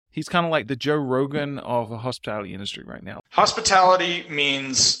He's kind of like the Joe Rogan of the hospitality industry right now. Hospitality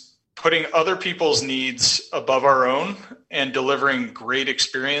means putting other people's needs above our own and delivering great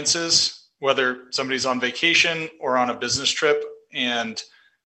experiences, whether somebody's on vacation or on a business trip, and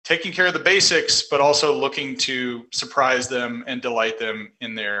taking care of the basics, but also looking to surprise them and delight them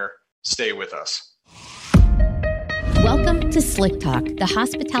in their stay with us. Welcome to Slick Talk, the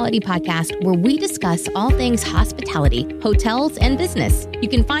hospitality podcast where we discuss all things hospitality, hotels, and business. You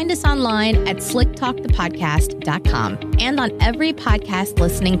can find us online at slicktalkthepodcast.com and on every podcast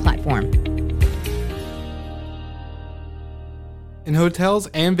listening platform. In hotels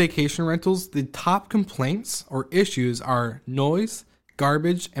and vacation rentals, the top complaints or issues are noise,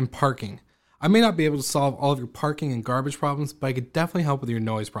 garbage, and parking. I may not be able to solve all of your parking and garbage problems, but I could definitely help with your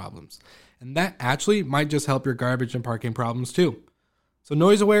noise problems. And that actually might just help your garbage and parking problems too. So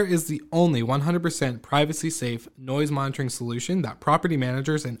NoiseAware is the only 100% privacy-safe noise monitoring solution that property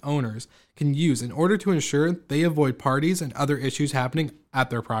managers and owners can use in order to ensure they avoid parties and other issues happening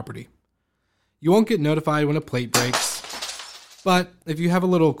at their property. You won't get notified when a plate breaks, but if you have a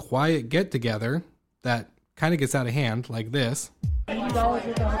little quiet get-together that kind of gets out of hand, like this,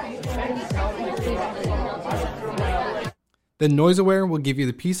 then NoiseAware will give you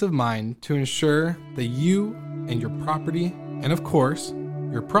the peace of mind to ensure that you and your property, and of course,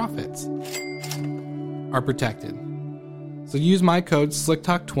 your profits, are protected. So use my code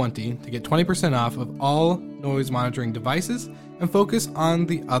SlickTalk20 to get 20% off of all noise monitoring devices and focus on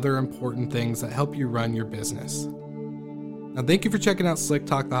the other important things that help you run your business. Now, thank you for checking out Slick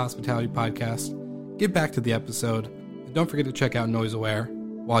Talk, the hospitality podcast. Get back to the episode, and don't forget to check out NoiseAware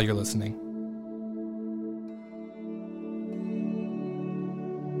while you're listening.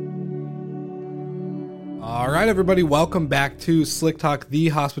 All right, everybody, welcome back to Slick Talk, the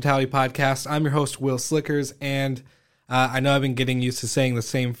hospitality podcast. I'm your host, Will Slickers, and I know I've been getting used to saying the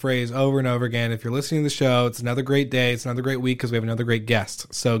same phrase over and over again. If you're listening to the show, it's another great day. It's another great week because we have another great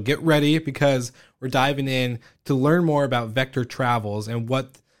guest. So get ready because we're diving in to learn more about Vector Travels and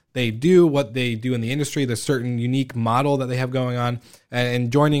what they do in the industry, the certain unique model that they have going on. And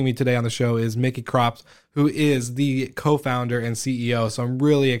joining me today on the show is Mickey Krops, who is the co-founder and CEO. So I'm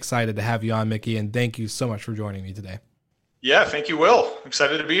really excited to have you on, Mickey, and thank you so much for joining me today. Yeah, thank you, Will.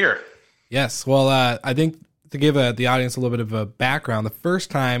 Excited to be here. Yes. Well, I think to give the audience a little bit of a background, the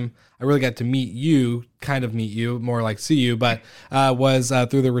first time I really got to meet you, more like see you, but was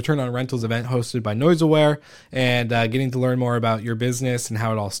through the Return on Rentals event hosted by NoiseAware and getting to learn more about your business and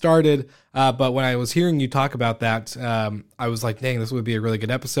how it all started. But when I was hearing you talk about that, I was like, dang, this would be a really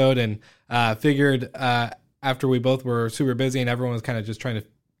good episode, and figured after we both were super busy and everyone was kind of just trying to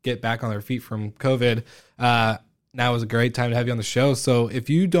get back on their feet from COVID, now is a great time to have you on the show. So if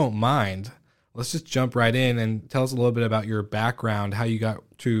you don't mind, let's just jump right in and tell us a little bit about your background, how you got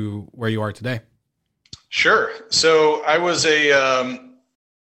to where you are today. Sure. So I was a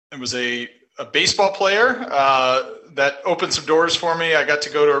baseball player that opened some doors for me. I got to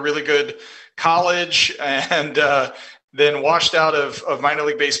go to a really good college and then washed out of minor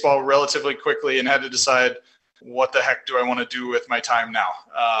league baseball relatively quickly and had to decide, what the heck do I want to do with my time now?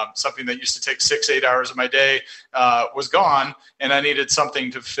 Something that used to take 6-8 hours of my day was gone, and I needed something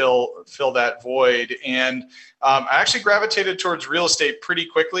to fill that void. And I actually gravitated towards real estate pretty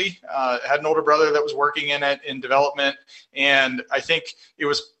quickly. Had an older brother that was working in it in development, and I think it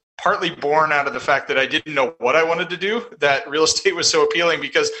was partly born out of the fact that I didn't know what I wanted to do, that real estate was so appealing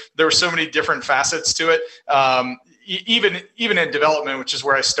because there were so many different facets to it. Even in development, which is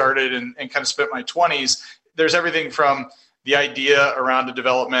where I started and kind of spent my 20s, there's everything from the idea around a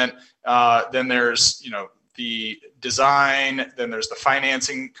development. Then there's, the design, then there's the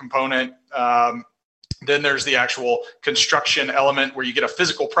financing component. Then there's the actual construction element where you get a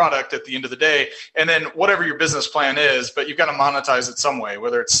physical product at the end of the day. And then whatever your business plan is, but you've got to monetize it some way,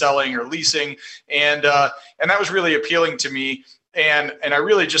 whether it's selling or leasing. And that was really appealing to me. And I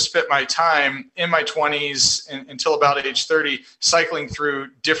really just spent my time in my 20s until about age 30, cycling through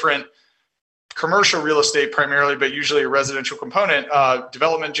different commercial real estate primarily, but usually a residential component,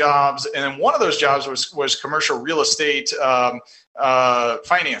 development jobs. And then one of those jobs was commercial real estate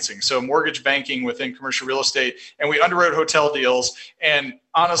financing. So mortgage banking within commercial real estate. And we underwrote hotel deals. And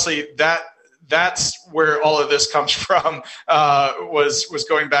honestly, that's where all of this comes from, was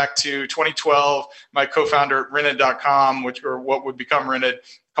going back to 2012. My co-founder at Rented.com, what would become Rented,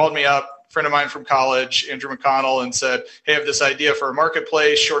 called me up, a friend of mine from college, Andrew McConnell, and said, hey, I have this idea for a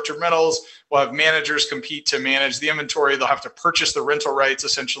marketplace, short-term rentals. We'll have managers compete to manage the inventory. They'll have to purchase the rental rights,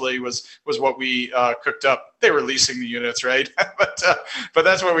 essentially, was what we cooked up. They were leasing the units, right? but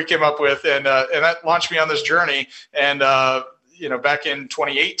that's what we came up with. And that launched me on this journey. And back in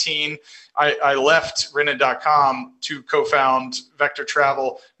 2018, I left Rented.com to co-found Vector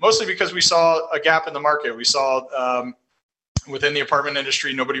Travel, mostly because we saw a gap in the market. We saw within the apartment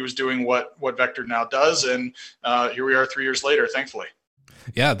industry, nobody was doing what Vector now does. And here we are 3 years later, thankfully.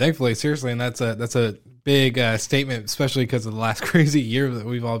 Yeah, thankfully, seriously. And that's a big statement, especially because of the last crazy year that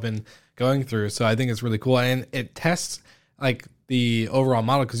we've all been going through. So I think it's really cool. And it tests like the overall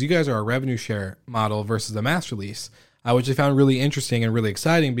model, because you guys are a revenue share model versus a master lease, which I found really interesting and really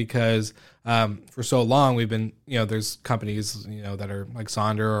exciting because for so long we've been, there's companies, that are like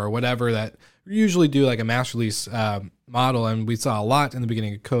Sonder or whatever that usually do like a master lease model. And we saw a lot in the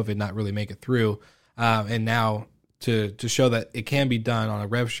beginning of COVID not really make it through. And now to show that it can be done on a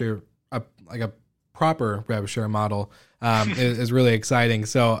rev share, like a proper rev share model is really exciting.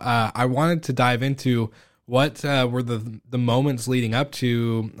 So I wanted to dive into what were the moments leading up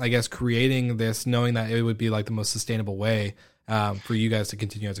to, I guess, creating this, knowing that it would be like the most sustainable way for you guys to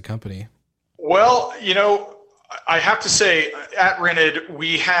continue as a company? Well, I have to say at Rented,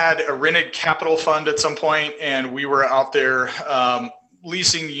 we had a Rented Capital Fund at some point, and we were out there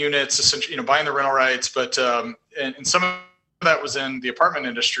leasing units, essentially, buying the rental rights, but and some of that was in the apartment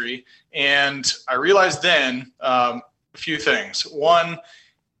industry. And I realized then a few things. One,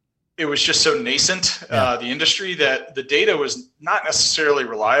 it was just so nascent, the industry, that the data was not necessarily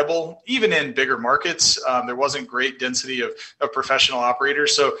reliable. Even in bigger markets, there wasn't great density of professional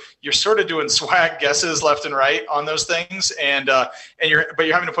operators. So you're sort of doing swag guesses left and right on those things. But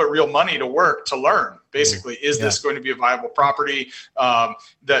you're having to put real money to work to learn. Basically, is this going to be a viable property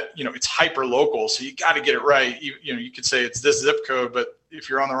that, it's hyper local? So you got to get it right. You could say it's this zip code, but if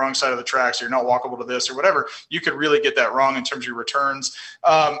you're on the wrong side of the tracks, or you're not walkable to this or whatever, you could really get that wrong in terms of your returns.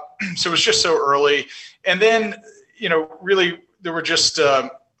 So it was just so early. And then, really there were just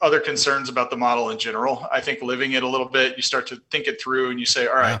other concerns about the model in general. I think living it a little bit, you start to think it through and you say,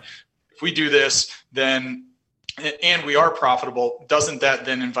 all right, if we do this, then and we are profitable, doesn't that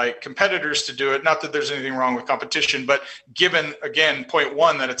then invite competitors to do it? Not that there's anything wrong with competition, but given, again, point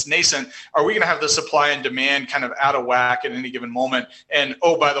one, that it's nascent, are we going to have the supply and demand kind of out of whack at any given moment? And,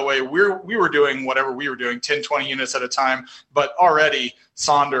 oh, by the way, we were doing whatever we were doing, 10, 20 units at a time, but already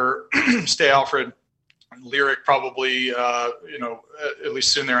Sonder, Stay Alfred, Lyric probably, at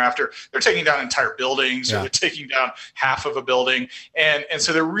least soon thereafter, they're taking down entire buildings, or they're taking down half of a building. And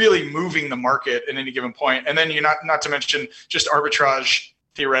so they're really moving the market at any given point. And then you're not to mention just arbitrage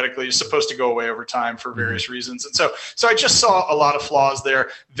theoretically is supposed to go away over time for various reasons. And so I just saw a lot of flaws there.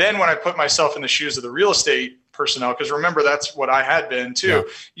 Then when I put myself in the shoes of the real estate personnel, because remember, that's what I had been too,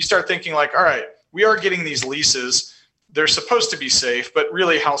 you start thinking like, all right, we are getting these leases. They're supposed to be safe, but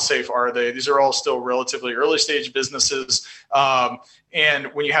really, how safe are they? These are all still relatively early stage businesses. And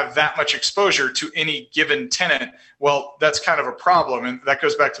when you have that much exposure to any given tenant, well, that's kind of a problem. And that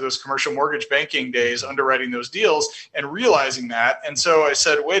goes back to those commercial mortgage banking days, underwriting those deals and realizing that. And so I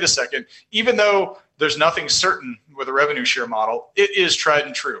said, wait a second, even though there's nothing certain with a revenue share model, it is tried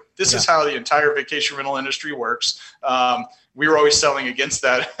and true. This is how the entire vacation rental industry works. We were always selling against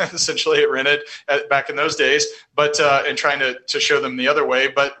that essentially at Rented back in those days, but and trying to show them the other way.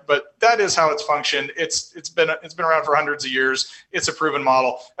 But that is how it's functioned. It's been around for hundreds of years. It's a proven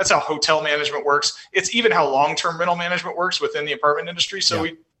model. That's how hotel management works. It's even how long-term rental management works within the apartment industry. So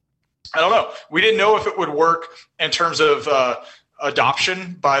I don't know. We didn't know if it would work in terms of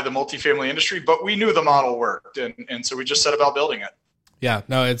adoption by the multifamily industry, but we knew the model worked, and so we just set about building it. Yeah,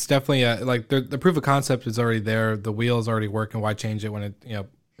 no, it's definitely like the proof of concept is already there. The wheel's already working. Why change it when it, if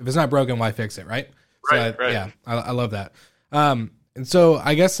it's not broken, why fix it, right? Right. Yeah, I love that. And so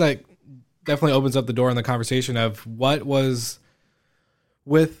I guess that definitely opens up the door in the conversation of what was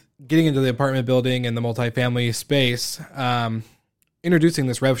with getting into the apartment building and the multifamily space, introducing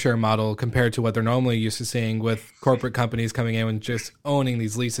this rev share model compared to what they're normally used to seeing with corporate companies coming in and just owning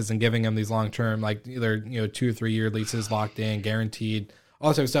these leases and giving them these long-term, like either 2 or 3 year leases locked in, guaranteed, all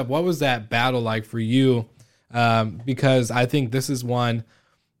that sort of stuff. What was that battle like for you? Because I think this is one,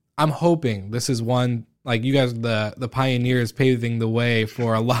 I'm hoping this is one, like you guys, the pioneers paving the way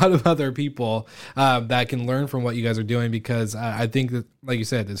for a lot of other people that can learn from what you guys are doing, because I think that, like you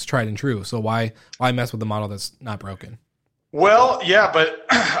said, it's tried and true. So why mess with the model that's not broken? Well, yeah, but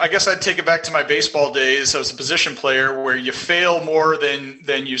I guess I'd take it back to my baseball days. I was a position player where you fail more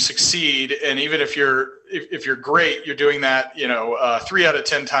than you succeed, and even if you're great, you're doing that 3 out of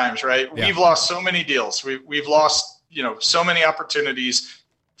 10 times, right? Yeah. We've lost so many deals. We've lost so many opportunities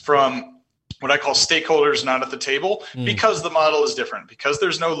from what I call stakeholders not at the table, because the model is different, because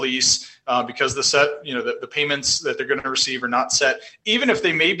there's no lease, because the set, the payments that they're going to receive are not set, even if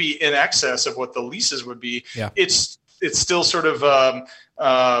they may be in excess of what the leases would be. Yeah. It's it's still sort of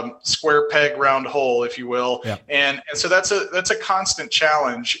square peg round hole, if you will. Yeah. And so that's a constant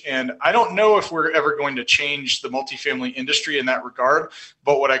challenge. And I don't know if we're ever going to change the multifamily industry in that regard.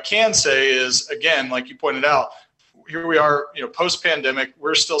 But what I can say is, again, like you pointed out, here we are, post pandemic,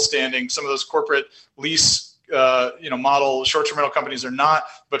 we're still standing. Some of those corporate lease model short-term rental companies are not.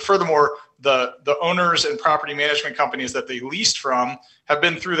 But furthermore, the owners and property management companies that they leased from have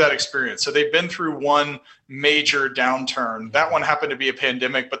been through that experience. So they've been through one major downturn. That one happened to be a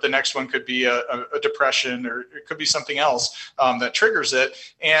pandemic, but the next one could be a depression, or it could be something else that triggers it.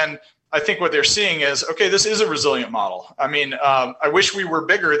 And I think what they're seeing is, okay, this is a resilient model. I mean, I wish we were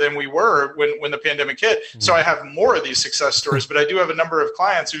bigger than we were when the pandemic hit. So I have more of these success stories, but I do have a number of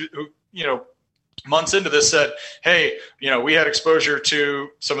clients who months into this said, hey, we had exposure to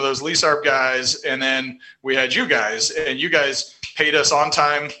some of those lease ARB guys, and then we had you guys, and you guys paid us on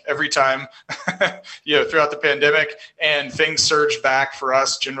time every time, throughout the pandemic, and things surged back for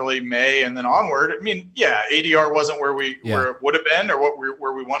us generally May and then onward. I mean, yeah, ADR wasn't where where it would have been or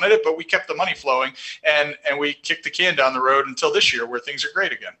where we wanted it, but we kept the money flowing, and we kicked the can down the road until this year where things are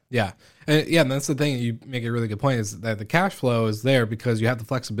great again. Yeah. And that's the thing. You make a really good point, is that the cash flow is there because you have the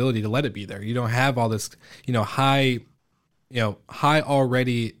flexibility to let it be there. You don't have all this, high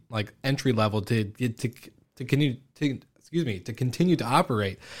already like entry level to continue to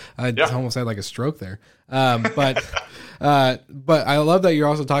operate. It's almost had like a stroke there. But I love that you're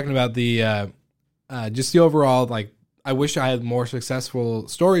also talking about the just the overall, like, I wish I had more successful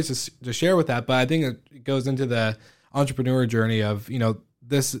stories to share with that, but I think it goes into the entrepreneur journey of, the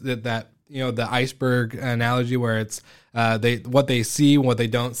iceberg analogy, where it's what they see, what they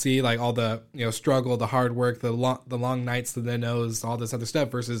don't see, like all the struggle, the hard work, the long nights to the nose, all this other stuff,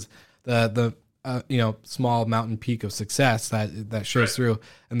 versus the small mountain peak of success that shows through,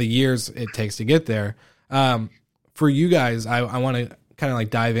 and the years it takes to get there. For you guys, I want to kind of like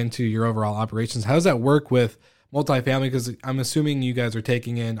dive into your overall operations. How does that work with multifamily? Because I'm assuming you guys are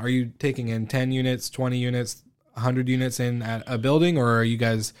taking in 10 units, 20 units, 100 units in at a building, or are you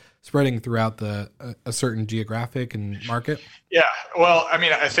guys spreading throughout a certain geographic and market? Yeah, well, I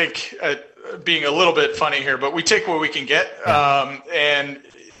mean, I think being a little bit funny here, but we take what we can get. Yeah. And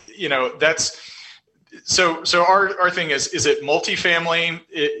that's, so our thing is it multifamily?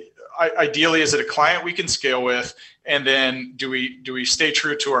 Ideally, is it a client we can scale with? And then do we stay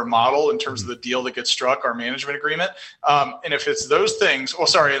true to our model in terms of the deal that gets struck, our management agreement? And if it's those things,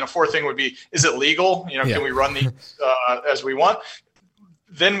 and a fourth thing would be, is it legal? Can we run these as we want?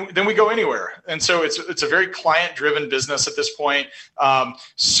 Then we go anywhere. And so it's a very client-driven business at this point.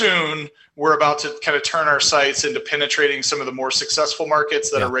 Soon, we're about to kind of turn our sights into penetrating some of the more successful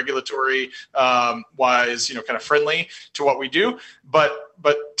markets that are regulatory wise, kind of friendly to what we do.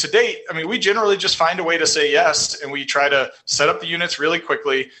 But to date, I mean, we generally just find a way to say yes, and we try to set up the units really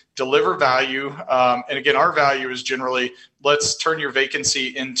quickly, deliver value. And again, our value is generally, let's turn your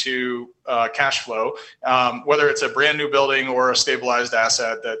vacancy into cash flow, whether it's a brand new building or a stabilized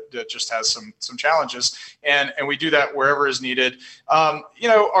asset that just has some challenges. And we do that wherever is needed.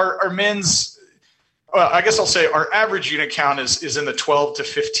 Our men's, I guess I'll say our average unit count is in the 12 to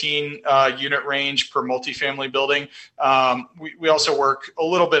 15 unit range per multifamily building. We also work a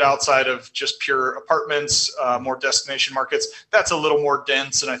little bit outside of just pure apartments, more destination markets. That's a little more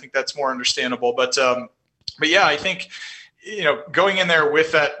dense, and I think that's more understandable. But yeah, I think going in there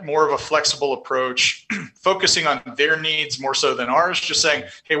with that more of a flexible approach, focusing on their needs more so than ours, just saying,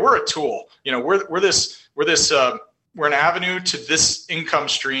 hey, we're a tool. We're an avenue to this income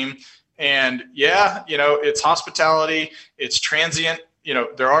stream. And it's hospitality, it's transient,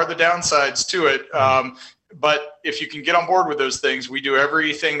 there are the downsides to it. But if you can get on board with those things, we do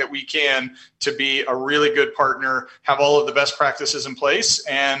everything that we can to be a really good partner, have all of the best practices in place,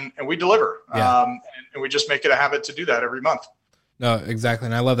 and we deliver. Yeah. And we just make it a habit to do that every month. No, exactly.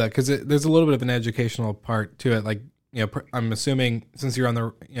 And I love that because there's a little bit of an educational part to it. Like, I'm assuming since you're on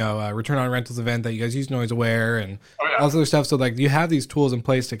the, return on rentals event that you guys use Noise Aware and all this other stuff. So like you have these tools in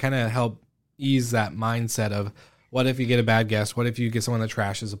place to kind of help ease that mindset of what if you get a bad guest? What if you get someone that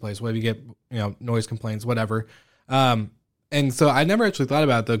trashes the place? What if you get, noise complaints, whatever. And so I never actually thought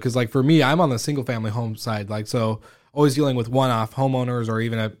about it though. Cause like for me, I'm on the single family home side. Like, so always dealing with one-off homeowners or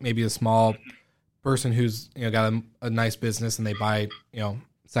even maybe a small person who's, got a nice business and they buy,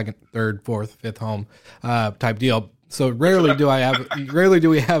 second, third, fourth, fifth home, type deal. So rarely do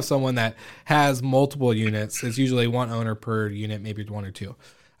we have someone that has multiple units. It's usually one owner per unit, maybe one or two.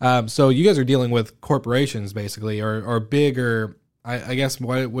 So you guys are dealing with corporations basically, or bigger. I guess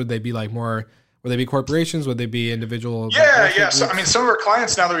what would they be like? More Would they be corporations? Would they be individual? Yeah. So, I mean, some of our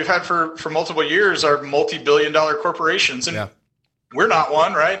clients now that we've had for multiple years are multi-billion-dollar corporations, and we're not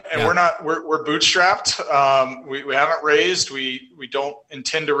one, right? And we're bootstrapped. We haven't raised. We don't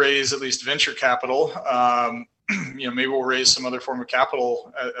intend to raise at least venture capital. Maybe we'll raise some other form of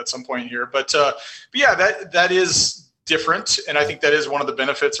capital at some point here. But yeah, that is different, and I think that is one of the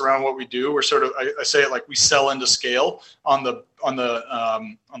benefits around what we do. We're sort of, I say it like we sell into scale on the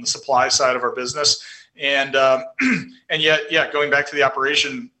supply side of our business, and yet, going back to the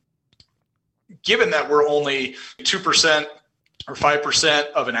operation, given that we're only 2% or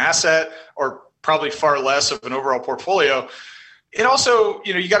 5% of an asset, or probably far less of an overall portfolio, it also,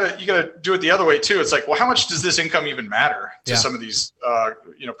 you gotta do it the other way too. It's like, well, how much does this income even matter to some of these,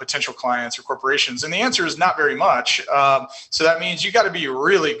 potential clients or corporations? And the answer is not very much. So that means you got to be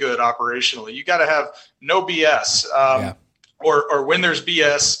really good operationally. You got to have no BS, or when there's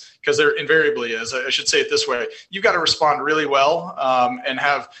BS, because there invariably is. I should say it this way: you've got to respond really well, and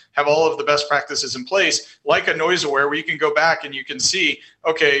have all of the best practices in place, like a noise aware, where you can go back and you can see,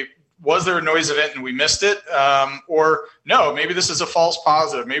 okay, was there a noise event and we missed it? Or no, maybe this is a false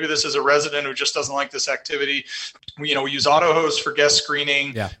positive. Maybe this is a resident who just doesn't like this activity. We use AutoHose for guest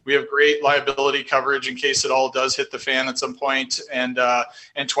screening. Yeah. We have great liability coverage in case it all does hit the fan at some point, and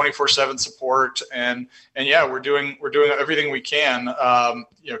 24/7 support. And yeah, we're doing everything we can.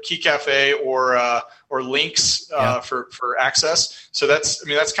 Key Cafe or links for access. So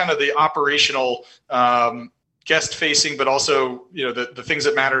that's kind of the operational, guest facing, but also, the things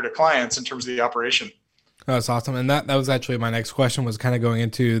that matter to clients in terms of the operation. Oh, that's awesome. And that was actually my next question, was kind of going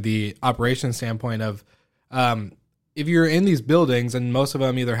into the operation standpoint of, if you're in these buildings, and most of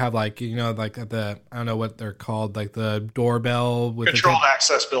them either have like the, I don't know what they're called, like the doorbell with controlled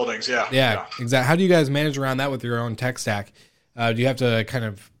access buildings. Yeah. Exactly. How do you guys manage around that with your own tech stack? Do you have to kind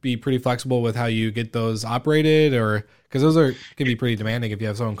of be pretty flexible with how you get those operated, or because those can be pretty demanding if you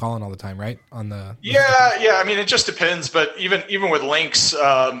have someone calling all the time, right? Yeah. I mean, it just depends. But even with links,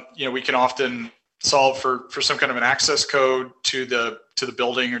 we can often solve for some kind of an access code to the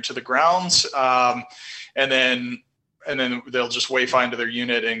building or to the grounds, and then they'll just wayfind to their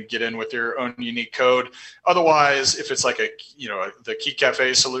unit and get in with their own unique code. Otherwise, if it's like the Key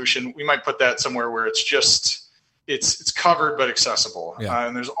Cafe solution, we might put that somewhere where it's just. It's covered but accessible,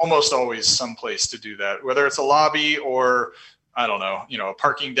 and there's almost always some place to do that, whether it's a lobby or, I don't know, a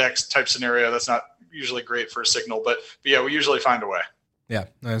parking deck type scenario. That's not usually great for a signal, but yeah, we usually find a way. Yeah,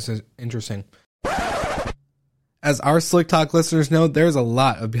 that's interesting. As our Slick Talk listeners know, there's a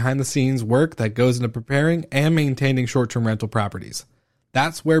lot of behind-the-scenes work that goes into preparing and maintaining short-term rental properties.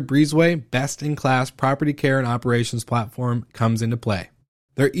 That's where Breezeway, best-in-class property care and operations platform, comes into play.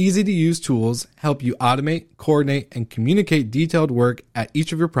 Their easy-to-use tools help you automate, coordinate, and communicate detailed work at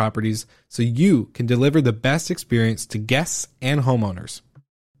each of your properties so you can deliver the best experience to guests and homeowners.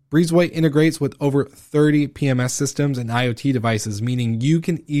 Breezeway integrates with over 30 PMS systems and IoT devices, meaning you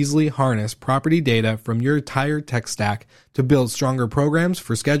can easily harness property data from your entire tech stack to build stronger programs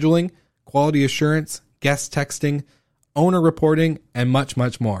for scheduling, quality assurance, guest texting, owner reporting, and much,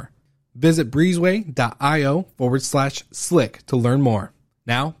 much more. Visit breezeway.io/slick to learn more.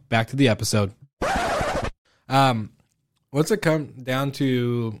 Now, back to the episode. What's it come down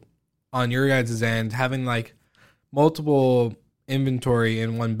to on your guys' end, having like multiple inventory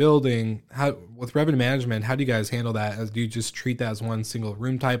in one building? How, with revenue management, how do you guys handle that? Do you just treat that as one single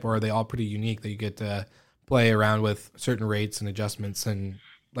room type, or are they all pretty unique that you get to play around with certain rates and adjustments and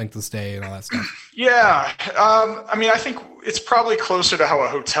length of stay and all that stuff? Yeah. I think it's probably closer to how a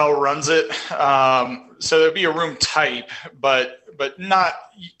hotel runs it. So there'd be a room type, but not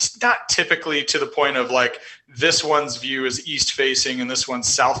typically to the point of like this one's view is east facing and this one's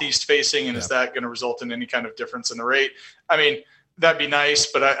southeast facing. And is that going to result in any kind of difference in the rate? I mean, that'd be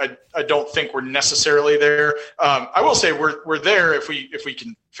nice, but I don't think we're necessarily there. I will say we're there if we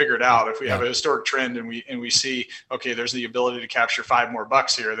can figure it out. If we have a historic trend and we see, okay, there's the ability to capture $5 more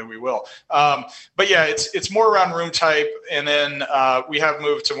here, then we will. But yeah, it's more around room type, and then we have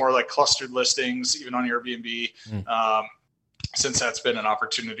moved to more like clustered listings, even on Airbnb, since that's been an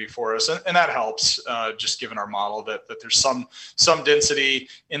opportunity for us, and that helps, just given our model that there's some density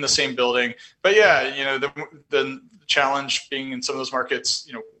in the same building. But yeah, the challenge being in some of those markets,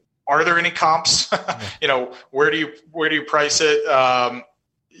 are there any comps? Where do you price it?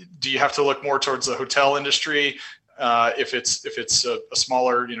 Do you have to look more towards the hotel industry if it's a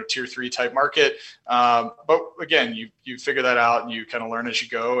smaller tier 3 type market? But again, you figure that out and you kind of learn as you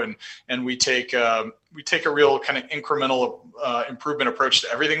go, and we take a real kind of incremental improvement approach to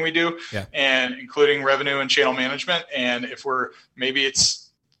everything we do, and including revenue and channel management. And if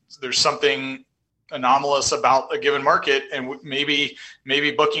there's something anomalous about a given market, and maybe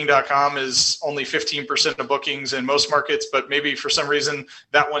booking.com is only 15% of bookings in most markets, but maybe for some reason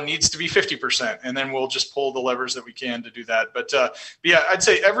that one needs to be 50%, and then we'll just pull the levers that we can to do that. But yeah, I'd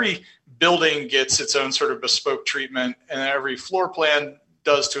say every building gets its own sort of bespoke treatment, and every floor plan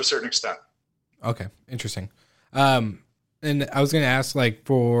does to a certain extent. Okay, interesting. And I was going to ask, like,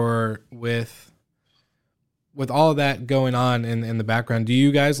 with all of that going on in the background, do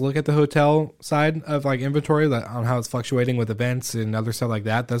you guys look at the hotel side of like inventory on how it's fluctuating with events and other stuff like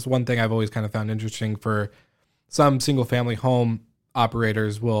that? That's one thing I've always kind of found interesting. For some single family home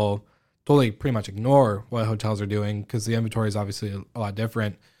operators will totally pretty much ignore what hotels are doing because the inventory is obviously a lot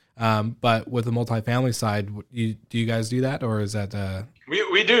different. But with the multifamily side, do you guys do that, or is that?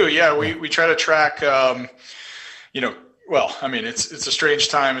 We do. Yeah. We try to track, well, I mean, it's a strange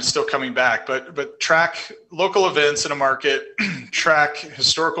time. It's still coming back, but track local events in a market, track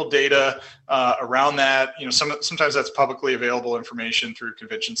historical data around that. Sometimes that's publicly available information through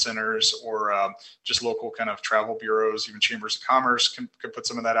convention centers or just local kind of travel bureaus. Even chambers of commerce can put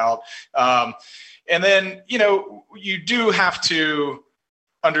some of that out. And then, you do have to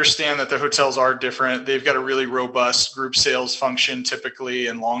understand that the hotels are different. They've got a really robust group sales function typically,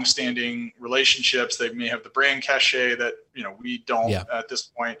 and long-standing relationships. They may have the brand cachet that we don't at this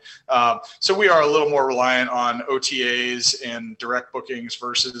point. So we are a little more reliant on OTAs and direct bookings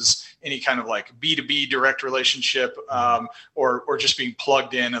versus any kind of like B2B direct relationship, or just being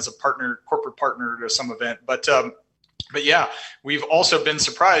plugged in as a corporate partner to some event. But yeah, we've also been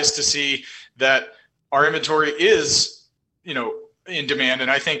surprised to see that our inventory is, in demand.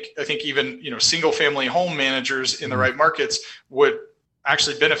 And I think even, single family home managers in the right markets would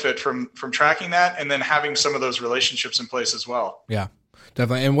actually benefit from tracking that and then having some of those relationships in place as well. Yeah,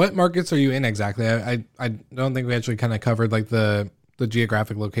 definitely. And what markets are you in exactly? I don't think we actually kind of covered like the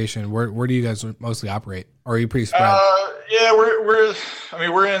geographic location. Where do you guys mostly operate? Or are you pretty spread? Yeah,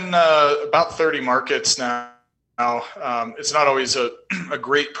 we're in about 30 markets now. It's not always a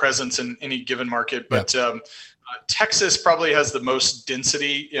great presence in any given market, but Texas probably has the most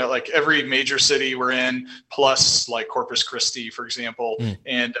density, like every major city we're in, plus like Corpus Christi, for example.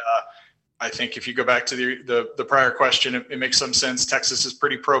 And I think if you go back to the prior question, it makes some sense. Texas is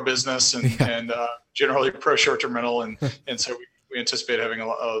pretty pro-business and generally pro-short-term rental. And so we anticipate having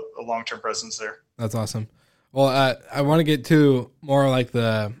a long-term presence there. That's awesome. Well, I want to get to more like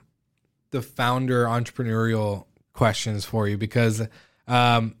the founder entrepreneurial questions for you, because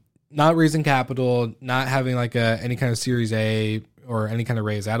not raising capital, not having like any kind of Series A or any kind of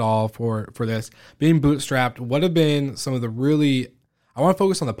raise at all for this, being bootstrapped, what have been some of the I want to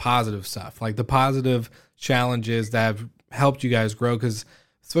focus on the positive stuff, like the positive challenges that have helped you guys grow. Because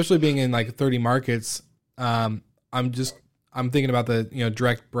especially being in like 30 markets, I'm thinking about the,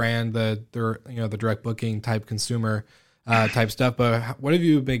 direct brand, the direct booking type consumer type stuff. But what have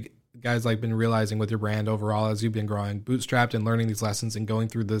you guys like been realizing with your brand overall as you've been growing, bootstrapped, and learning these lessons and going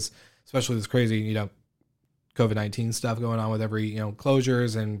through this, especially this crazy, COVID-19 stuff going on with every,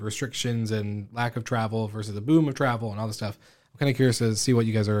 closures and restrictions and lack of travel versus the boom of travel and all this stuff? I'm kind of curious to see what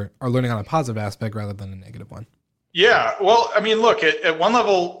you guys are learning on a positive aspect rather than a negative one. Yeah. Well, I mean, look, at one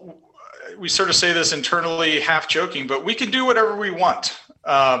level, we sort of say this internally, half joking, but we can do whatever we want.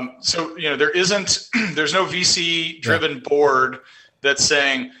 So, there's no VC driven board that's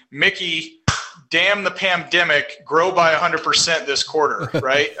saying, Mickey, damn the pandemic, grow by 100% this quarter,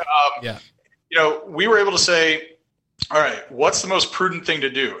 right? We were able to say, all right, what's the most prudent thing to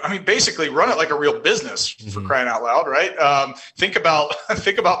do? I mean, basically run it like a real business, for crying out loud, right? Think about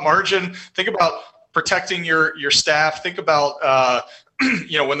margin, think about protecting your staff, think about,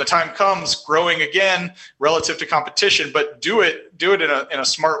 when the time comes, growing again relative to competition, but do it in a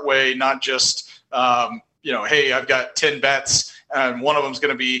smart way, not just, hey, I've got 10 bets and one of them is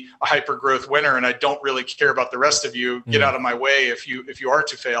going to be a hyper growth winner, and I don't really care about the rest of you. Get out of my way if you are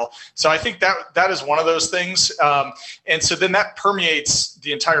to fail. So I think that is one of those things. And so then that permeates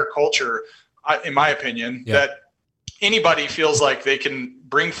the entire culture, in my opinion, that anybody feels like they can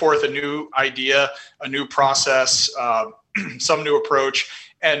bring forth a new idea, a new process, some new approach,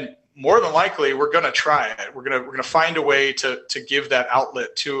 and more than likely we're going to try it. We're going to find a way to give that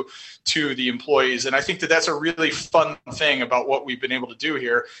outlet to the employees. And I think that's a really fun thing about what we've been able to do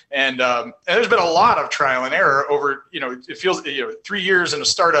here. And there's been a lot of trial and error over, it feels, 3 years in a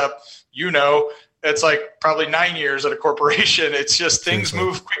startup, it's like probably 9 years at a corporation. It's just things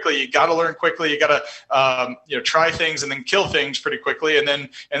move quickly. You got to learn quickly. You got to, try things and then kill things pretty quickly and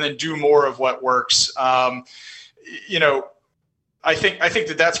then do more of what works. I think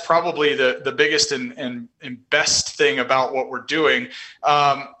that that's probably the biggest and best thing about what we're doing.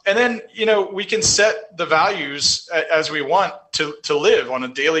 And then, we can set the values as we want to live on a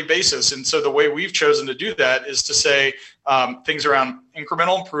daily basis. And so the way we've chosen to do that is to say things around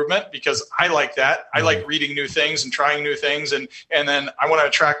incremental improvement, because I like that. I like reading new things and trying new things. And then I want to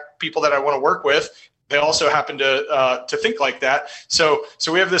attract people that I want to work with. They also happen to think like that. So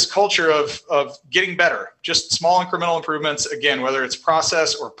we have this culture of getting better, just small incremental improvements, again, whether it's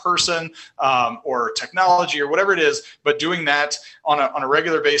process or person or technology or whatever it is, but doing that on a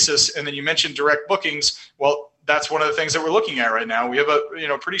regular basis. And then you mentioned direct bookings. Well, that's one of the things that we're looking at right now. We have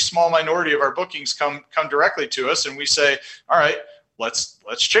a pretty small minority of our bookings come directly to us, and we say, all right, let's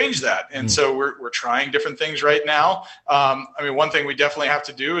change that. And so we're trying different things right now. One thing we definitely have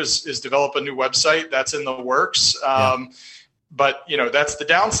to do is develop a new website. That's in the works. But that's the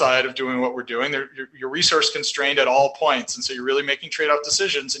downside of doing what we're doing. You're resource constrained at all points. And so you're really making trade-off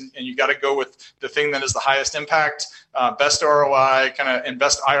decisions, and you got to go with the thing that is the highest impact, best ROI and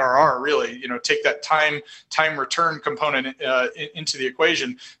best IRR, really, take that time return component into the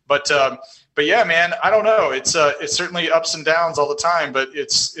equation. But yeah, man, I don't know. It's certainly ups and downs all the time, but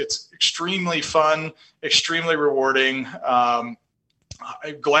it's extremely fun, extremely rewarding. I'm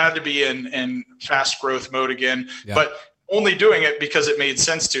glad to be in fast growth mode again, but only doing it because it made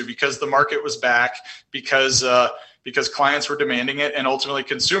sense to, because the market was back, because clients were demanding it, and ultimately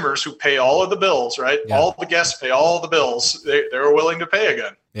consumers who pay all of the bills, right? Yeah. All the guests pay all the bills. They were willing to pay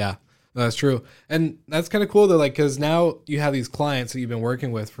again. Yeah, that's true. And that's kind of cool though, because now you have these clients that you've been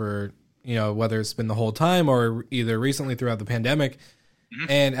working with for, whether it's been the whole time or either recently throughout the pandemic. Mm-hmm.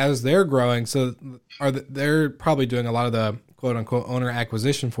 And as they're growing, so they're probably doing a lot of the quote unquote owner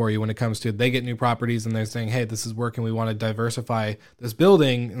acquisition for you when it comes to, they get new properties and they're saying, hey, this is working. We want to diversify this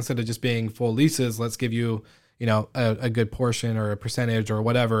building instead of just being full leases. Let's give you, a good portion or a percentage or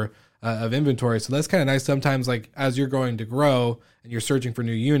whatever of inventory. So that's kind of nice. Sometimes like as you're going to grow and you're searching for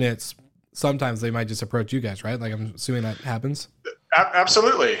new units, sometimes they might just approach you guys, right? Like I'm assuming that happens.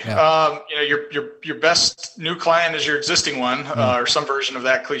 Absolutely. Yeah. Your best new client is your existing one, or some version of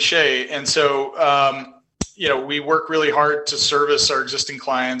that cliche. And so, we work really hard to service our existing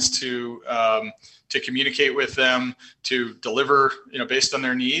clients, to communicate with them, to deliver, based on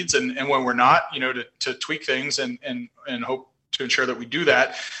their needs. And when we're not, to tweak things and hope to ensure that we do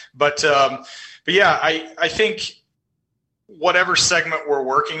that. But yeah, I think whatever segment we're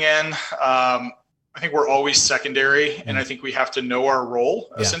working in, I think we're always secondary, and I think we have to know our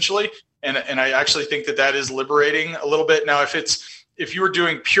role essentially. And I actually think that is liberating a little bit. Now, if you were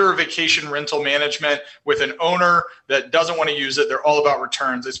doing pure vacation rental management with an owner that doesn't want to use it, they're all about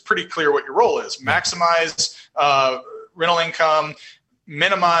returns. It's pretty clear what your role is. Maximize rental income,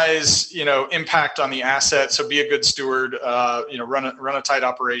 minimize, impact on the asset. So be a good steward, run a tight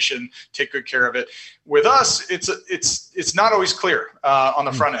operation, take good care of it. With us, it's not always clear on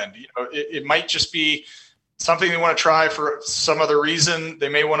the front end. It might just be something they want to try for some other reason. They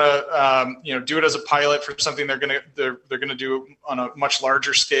may want to, do it as a pilot for something they're going to do on a much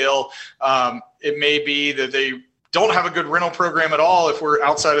larger scale. It may be that they don't have a good rental program at all if we're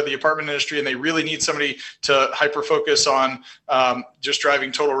outside of the apartment industry, and they really need somebody to hyper focus on just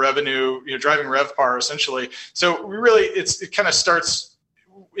driving total revenue, driving RevPAR essentially. So it kind of starts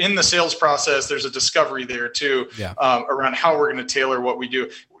in the sales process. There's a discovery there too, around how we're going to tailor what we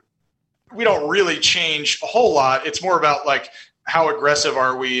do. We don't really change a whole lot. It's more about like, how aggressive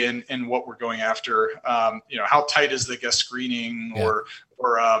are we in what we're going after? How tight is the guest screening, or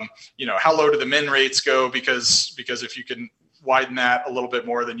how low do the min rates go? Because if you can widen that a little bit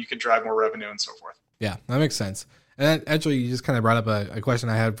more, then you can drive more revenue and so forth. Yeah, that makes sense. And actually, you just kind of brought up a question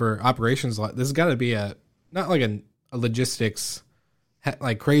I had for operations. This has got to be not like a logistics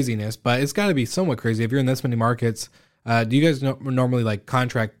like craziness, but it's got to be somewhat crazy if you're in this many markets. Do you guys normally like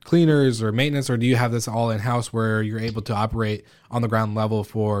contract cleaners or maintenance, or do you have this all in house where you're able to operate on the ground level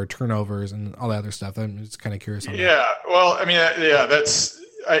for turnovers and all that other stuff? I'm just kind of curious on that. Yeah. Well,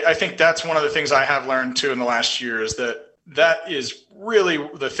 I think that's one of the things I have learned too in the last year, is that is really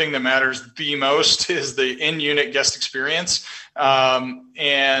the thing that matters the most, is the in-unit guest experience.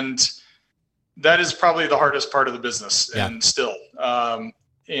 And that is probably the hardest part of the business. And still,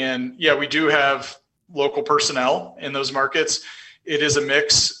 we do have local personnel in those markets. It is a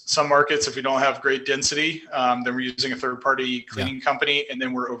mix. Some markets, if we don't have great density, then we're using a third-party cleaning company, and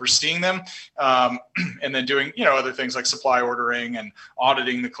then we're overseeing them, and then doing other things like supply ordering and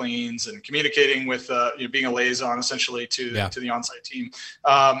auditing the cleans and communicating with being a liaison essentially to the on-site team.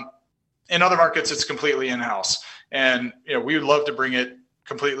 In other markets, it's completely in-house, and we would love to bring it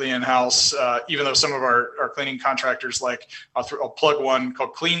completely in-house, even though some of our cleaning contractors, like I'll plug one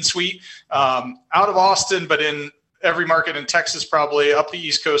called Clean Suite, out of Austin, but in every market in Texas, probably up the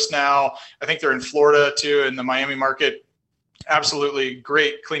East Coast now. I think they're in Florida too, in the Miami market. Absolutely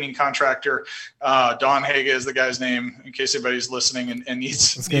great cleaning contractor. Don Haga is the guy's name, in case anybody's listening and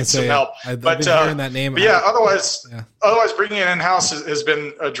needs some help. I've been hearing that name. But otherwise bringing it in-house has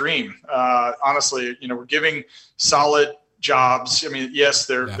been a dream. Honestly, we're giving solid jobs. I mean, yes,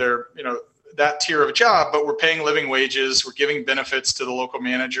 they're that tier of a job, but we're paying living wages. We're giving benefits to the local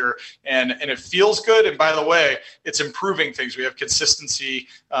manager, and it feels good. And by the way, it's improving things. We have consistency.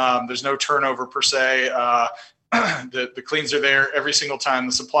 There's no turnover per se. The cleans are there every single time.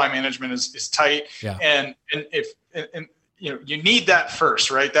 The supply management is tight. Yeah. And if you need that first,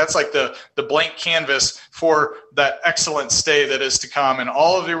 right? That's like the blank canvas for that excellent stay that is to come, and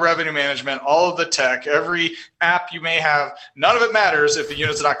all of the revenue management, all of the tech, every app you may have, none of it matters if the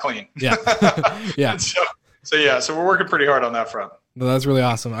unit's not clean. Yeah. Yeah. So we're working pretty hard on that front. No, that's really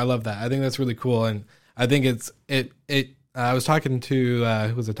awesome. I love that. I think that's really cool. And I think I was talking to,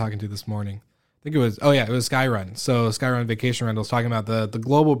 who was I talking to this morning? I think it was Skyrun. So Skyrun Vacation Rentals, talking about the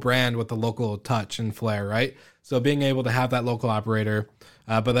global brand with the local touch and flair, right? So being able to have that local operator,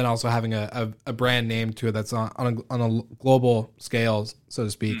 but then also having a brand name to it that's on a global scale, so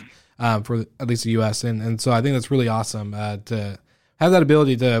to speak, for at least the U.S. And so I think that's really awesome to have that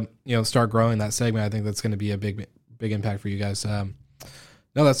ability to start growing that segment. I think that's going to be a big impact for you guys. No,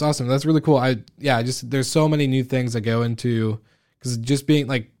 that's awesome. That's really cool. There's so many new things that go into, because just being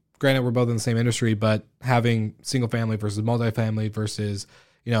like, granted, we're both in the same industry, but having single family versus multifamily versus,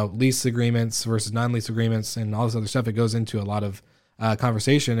 lease agreements versus non-lease agreements and all this other stuff, it goes into a lot of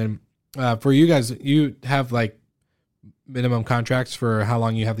conversation. And for you guys, you have like minimum contracts for how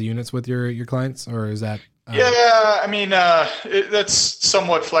long you have the units with your clients, or is that? I mean, that's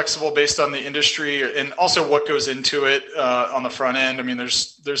somewhat flexible based on the industry and also what goes into it on the front end. I mean,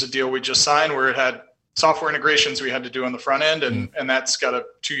 there's a deal we just signed where it had software integrations we had to do on the front end, and that's got a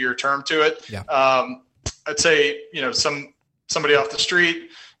 2-year term to it. Yeah. I'd say, somebody off the street,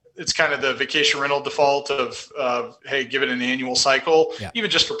 it's kind of the vacation rental default of, hey, give it an annual cycle, even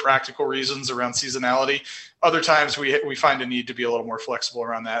just for practical reasons around seasonality. Other times we find a need to be a little more flexible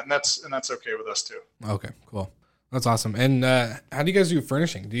around that, and that's okay with us too. Okay, cool. That's awesome. And how do you guys do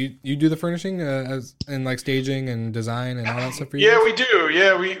furnishing? Do you do the furnishing as in like staging and design and all that stuff for you? Yeah, we do.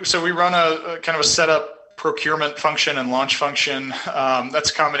 Yeah, we run a kind of a setup procurement function and launch function.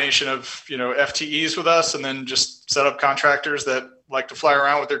 That's a combination of FTEs with us, and then just set up contractors that like to fly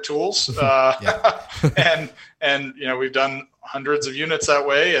around with their tools. And we've done hundreds of units that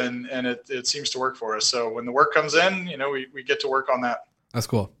way, and it seems to work for us. So when the work comes in, we get to work on that. That's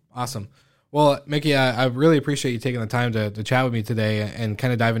cool. Awesome. Well, Mickey, I really appreciate you taking the time to chat with me today and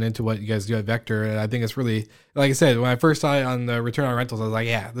kind of diving into what you guys do at Vector. And I think it's really, like I said, when I first saw it on the Return on Rentals, I was like,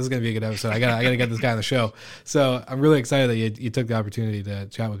 yeah, this is going to be a good episode. I got to get this guy on the show. So I'm really excited that you took the opportunity to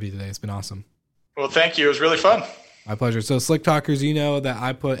chat with me today. It's been awesome. Well, thank you. It was really fun. My pleasure. So Slick Talkers, that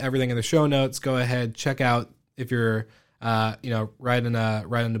I put everything in the show notes. Go ahead, check out if you're, riding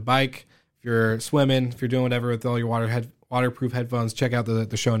a bike, if you're swimming, if you're doing whatever with all your waterproof headphones, check out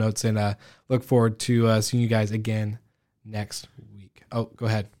the show notes, and look forward to seeing you guys again next week. Oh, go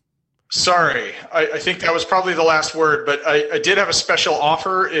ahead. Sorry, I think that was probably the last word, but I did have a special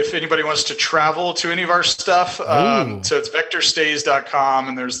offer if anybody wants to travel to any of our stuff. So it's vectorstays.com,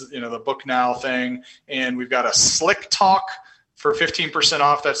 and there's the book now thing, and we've got a Slick Talk for 15%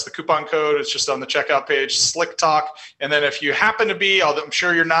 off. That's the coupon code. It's just on the checkout page, Slick Talk. And then if you happen to be, I'm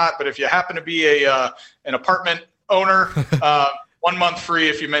sure you're not, but if you happen to be an apartment owner, 1 month free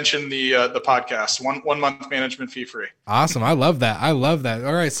if you mention the podcast. One month management fee free. Awesome. I love that.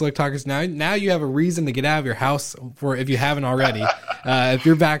 All right, Slick Talkers. Now you have a reason to get out of your house for if you haven't already. If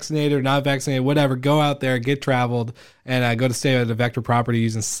you're vaccinated or not vaccinated, whatever, go out there, get traveled, and go to stay at a Vector property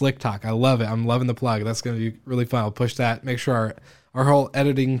using Slick Talk. I love it. I'm loving the plug. That's going to be really fun. I'll push that. Make sure our whole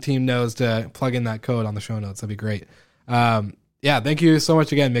editing team knows to plug in that code on the show notes. That'd be great. Yeah, thank you so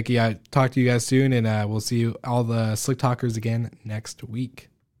much again, Mickey. I talk to you guys soon, and we'll see you all the Slick Talkers again next week.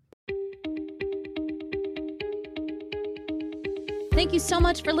 Thank you so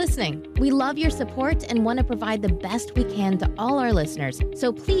much for listening. We love your support and want to provide the best we can to all our listeners.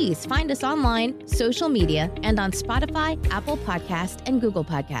 So please find us online, social media, and on Spotify, Apple Podcast, and Google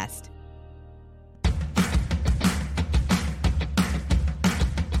Podcast.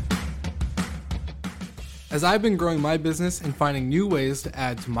 As I've been growing my business and finding new ways to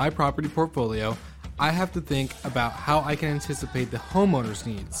add to my property portfolio, I have to think about how I can anticipate the homeowner's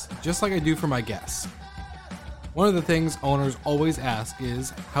needs, just like I do for my guests. One of the things owners always ask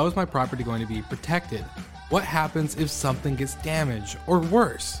is, how is my property going to be protected? What happens if something gets damaged or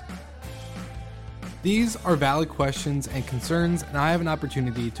worse? These are valid questions and concerns, and I have an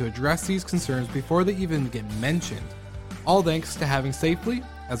opportunity to address these concerns before they even get mentioned. All thanks to having Safely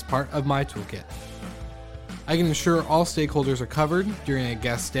as part of my toolkit. I can ensure all stakeholders are covered during a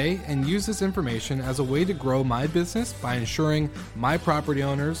guest stay and use this information as a way to grow my business by ensuring my property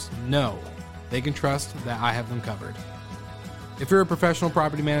owners know they can trust that I have them covered. If you're a professional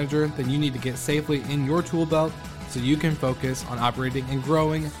property manager, then you need to get Safely in your tool belt so you can focus on operating and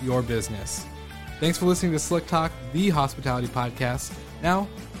growing your business. Thanks for listening to Slick Talk, the hospitality podcast. Now,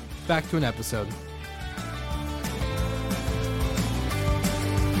 back to an episode.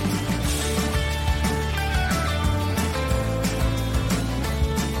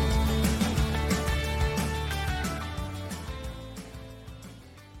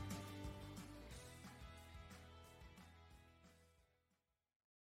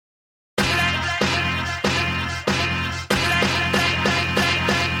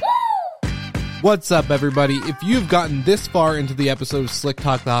 What's up, everybody? If you've gotten this far into the episode of Slick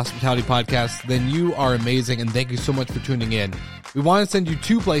Talk, the Hospitality Podcast, then you are amazing, and thank you so much for tuning in. We want to send you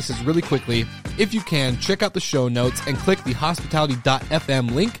two places really quickly. If you can, check out the show notes and click the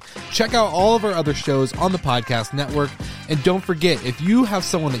hospitality.fm link. Check out all of our other shows on the podcast network. And don't forget, if you have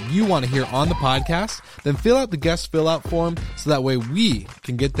someone that you want to hear on the podcast, then fill out the guest fill out form so that way we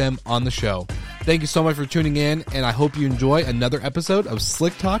can get them on the show. Thank you so much for tuning in, and I hope you enjoy another episode of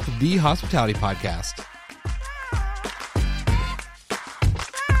Slick Talk, the Hospitality Podcast.